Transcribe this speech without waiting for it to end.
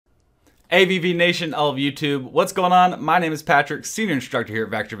AVV Nation, all of YouTube, what's going on? My name is Patrick, Senior Instructor here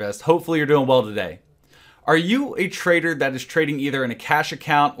at VectorVest. Hopefully you're doing well today. Are you a trader that is trading either in a cash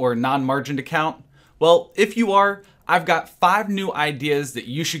account or a non-margined account? Well, if you are, I've got 5 new ideas that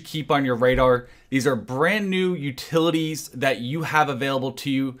you should keep on your radar. These are brand new utilities that you have available to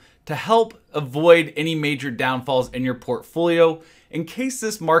you to help avoid any major downfalls in your portfolio in case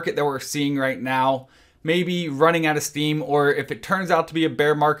this market that we're seeing right now maybe running out of steam, or if it turns out to be a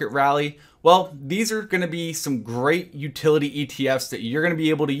bear market rally, well, these are going to be some great utility ETFs that you're going to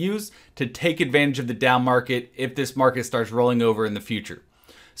be able to use to take advantage of the down market if this market starts rolling over in the future.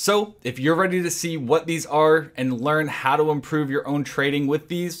 So if you're ready to see what these are and learn how to improve your own trading with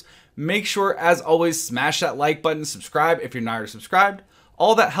these, make sure, as always, smash that like button, subscribe if you're not already subscribed.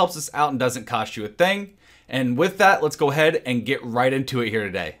 All that helps us out and doesn't cost you a thing. And with that, let's go ahead and get right into it here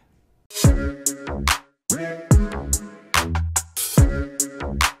today.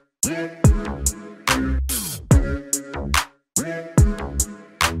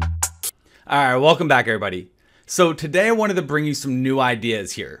 All right, welcome back everybody. So today I wanted to bring you some new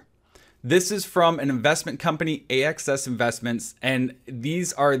ideas here. This is from an investment company, AXS Investments, and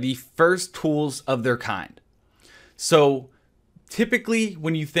these are the first tools of their kind. So typically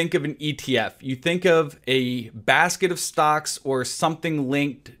when you think of an ETF, you think of a basket of stocks or something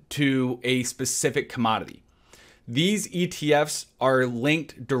linked to a specific commodity. These ETFs are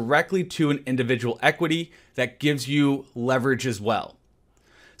linked directly to an individual equity that gives you leverage as well.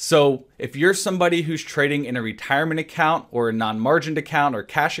 So if you're somebody who's trading in a retirement account or a non-margined account or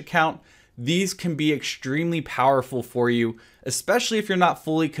cash account, these can be extremely powerful for you, especially if you're not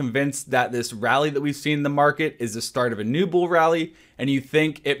fully convinced that this rally that we've seen in the market is the start of a new bull rally and you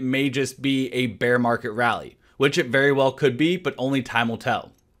think it may just be a bear market rally, which it very well could be, but only time will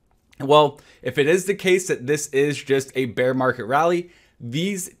tell. Well, if it is the case that this is just a bear market rally,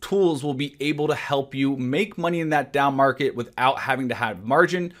 these tools will be able to help you make money in that down market without having to have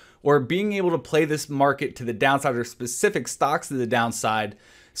margin or being able to play this market to the downside or specific stocks to the downside.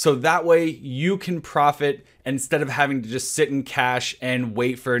 So that way you can profit instead of having to just sit in cash and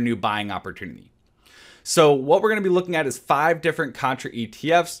wait for a new buying opportunity. So what we're going to be looking at is 5 different contra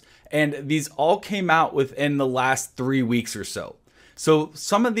ETFs, and these all came out within the last 3 weeks or so. So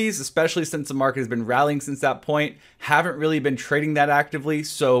some of these, especially since the market has been rallying since that point, haven't really been trading that actively.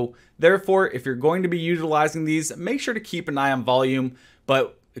 So therefore, if you're going to be utilizing these, make sure to keep an eye on volume,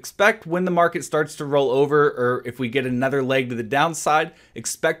 but expect when the market starts to roll over, or if we get another leg to the downside,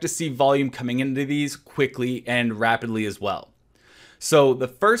 expect to see volume coming into these quickly and rapidly as well. So the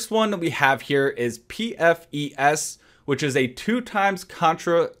first one that we have here is PFES, which is a 2x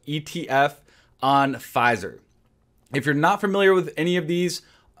contra ETF on Pfizer. If you're not familiar with any of these,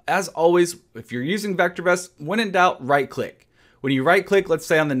 as always, if you're using VectorVest, when in doubt, right click. When you right click, let's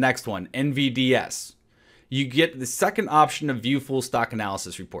say on the next one, NVDS, you get the second option of view full stock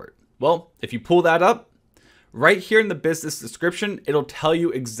analysis report. Well, if you pull that up, right here in the business description, it'll tell you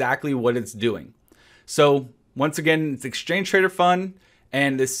exactly what it's doing. So once again, it's exchange trader fund,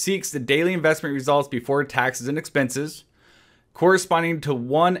 and this seeks the daily investment results before taxes and expenses, corresponding to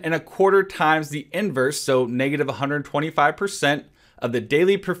 1.25 times the inverse, so negative 125% of the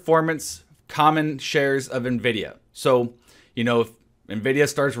daily performance common shares of Nvidia. So, you know, if Nvidia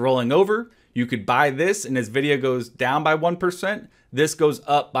starts rolling over, you could buy this, and as Nvidia goes down by 1%, this goes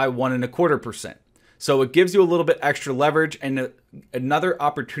up by 1.25%. So it gives you a little bit extra leverage and another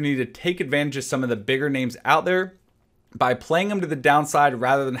opportunity to take advantage of some of the bigger names out there by playing them to the downside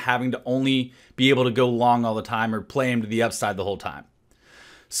rather than having to only be able to go long all the time or play them to the upside the whole time.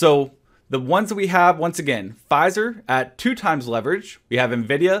 So the ones that we have, once again, Pfizer at 2 times leverage. We have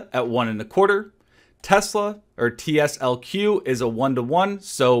Nvidia at 1.25. Tesla, or TSLQ, is a 1-to-1.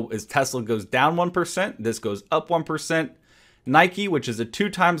 So as Tesla goes down 1%, this goes up 1%. Nike, which is a 2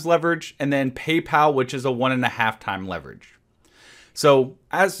 times leverage, and then PayPal, which is a 1.5 time leverage. So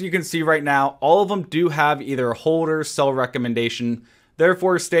as you can see right now, all of them do have either a hold or sell recommendation,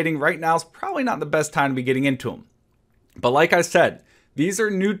 therefore stating right now is probably not the best time to be getting into them. But like I said, these are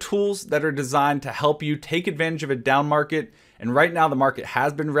new tools that are designed to help you take advantage of a down market. And right now the market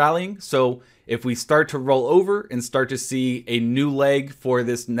has been rallying. So if we start to roll over and start to see a new leg for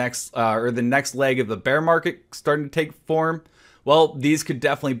this next the next leg of the bear market starting to take form, well, these could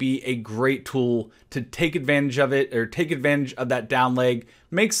definitely be a great tool to take advantage of it, or take advantage of that down leg,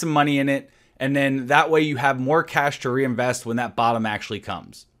 make some money in it, and then that way you have more cash to reinvest when that bottom actually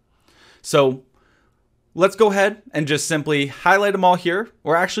comes. So let's go ahead and just simply highlight them all here,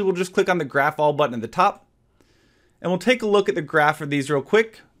 or actually we'll just click on the graph all button at the top. And we'll take a look at the graph of these real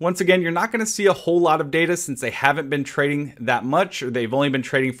quick. Once again, you're not going to see a whole lot of data since they haven't been trading that much, or they've only been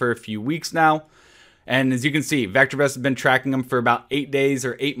trading for a few weeks now. And as you can see, VectorVest has been tracking them for about 8 days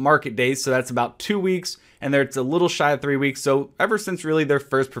or 8 market days. So that's about 2 weeks. And it's a little shy of 3 weeks. So ever since really their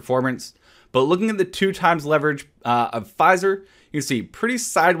first performance. But looking at the 2 times leverage of Pfizer, you can see pretty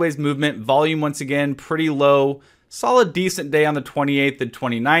sideways movement. Volume once again, pretty low. Solid decent day on the 28th and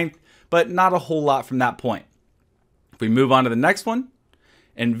 29th, but not a whole lot from that point. If we move on to the next one,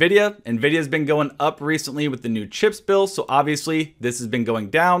 Nvidia has been going up recently with the new chips bill. So obviously this has been going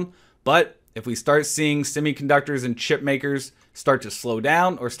down. But if we start seeing semiconductors and chip makers start to slow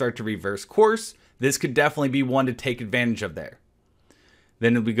down or start to reverse course, this could definitely be one to take advantage of there.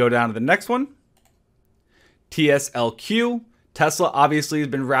 Then if we go down to the next one, TSLQ. Tesla obviously has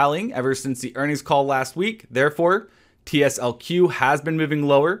been rallying ever since the earnings call last week. Therefore, TSLQ has been moving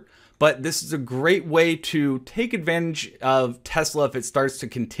lower. But this is a great way to take advantage of Tesla if it starts to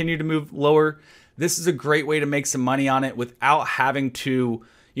continue to move lower. This is a great way to make some money on it without having to,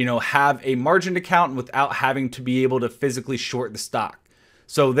 have a margin account and without having to be able to physically short the stock.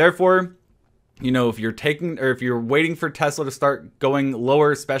 So therefore, if you're waiting for Tesla to start going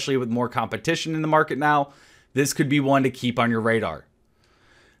lower, especially with more competition in the market now, this could be one to keep on your radar.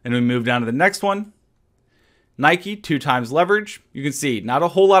 And we move down to the next one. Nike, 2 times leverage. You can see not a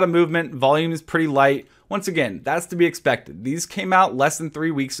whole lot of movement. Volume is pretty light. Once again, that's to be expected. These came out less than 3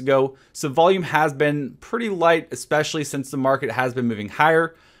 weeks ago. So volume has been pretty light, especially since the market has been moving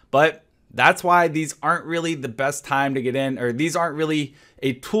higher. But that's why these aren't really the best time to get in, or these aren't really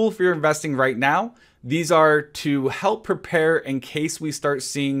a tool for your investing right now. These are to help prepare in case we start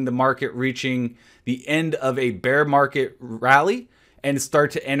seeing the market reaching the end of a bear market rally and start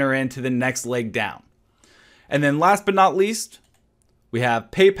to enter into the next leg down. And then last but not least, we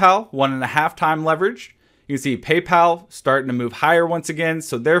have PayPal, 1.5 time leverage. You can see PayPal starting to move higher once again.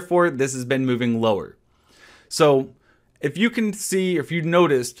 So therefore, this has been moving lower. So if you can see, if you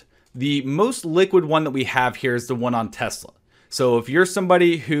noticed, the most liquid one that we have here is the one on Tesla. So if you're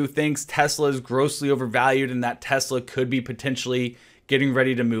somebody who thinks Tesla is grossly overvalued and that Tesla could be potentially getting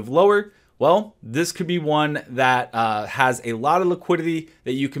ready to move lower, well, this could be one that has a lot of liquidity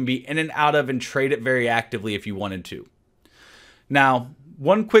that you can be in and out of and trade it very actively if you wanted to. Now,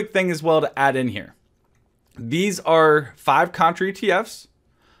 one quick thing as well to add in here. These are 5 contra ETFs,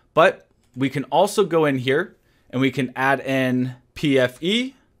 but we can also go in here and we can add in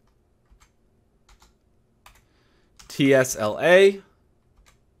PFE, TSLA,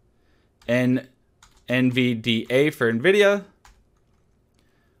 and NVDA for Nvidia,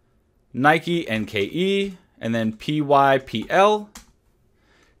 Nike, NKE, and then PYPL.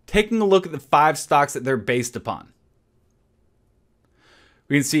 Taking a look at the 5 stocks that they're based upon.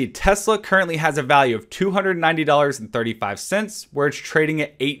 We can see Tesla currently has a value of $290.35, where it's trading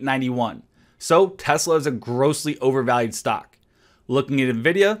at $891. So Tesla is a grossly overvalued stock. Looking at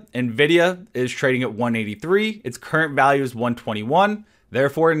Nvidia is trading at $183. Its current value is $121.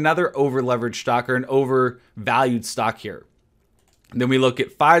 Therefore, another over-leveraged stock or an overvalued stock here. And then we look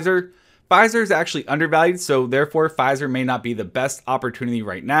at Pfizer. Pfizer is actually undervalued, so therefore Pfizer may not be the best opportunity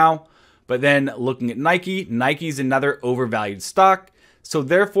right now. But then looking at Nike, Nike's another overvalued stock. So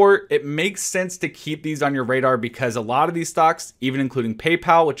therefore, it makes sense to keep these on your radar because a lot of these stocks, even including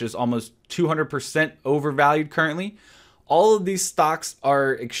PayPal, which is almost 200% overvalued currently, all of these stocks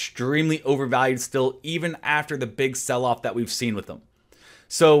are extremely overvalued still, even after the big sell-off that we've seen with them.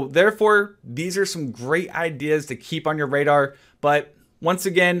 So therefore, these are some great ideas to keep on your radar. But once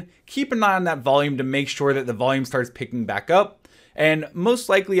again, keep an eye on that volume to make sure that the volume starts picking back up. And most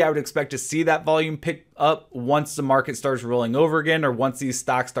likely, I would expect to see that volume pick up once the market starts rolling over again, or once these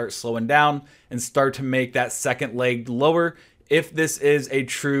stocks start slowing down and start to make that second leg lower, if this is a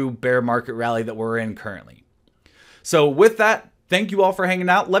true bear market rally that we're in currently. So with that, thank you all for hanging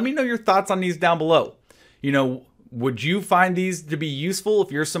out. Let me know your thoughts on these down below. Would you find these to be useful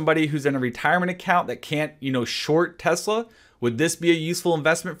if you're somebody who's in a retirement account that can't, short Tesla? Would this be a useful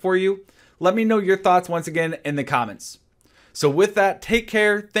investment for you? Let me know your thoughts once again in the comments. So with that, take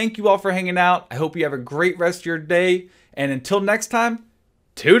care. Thank you all for hanging out. I hope you have a great rest of your day. And until next time,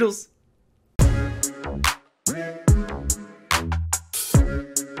 toodles.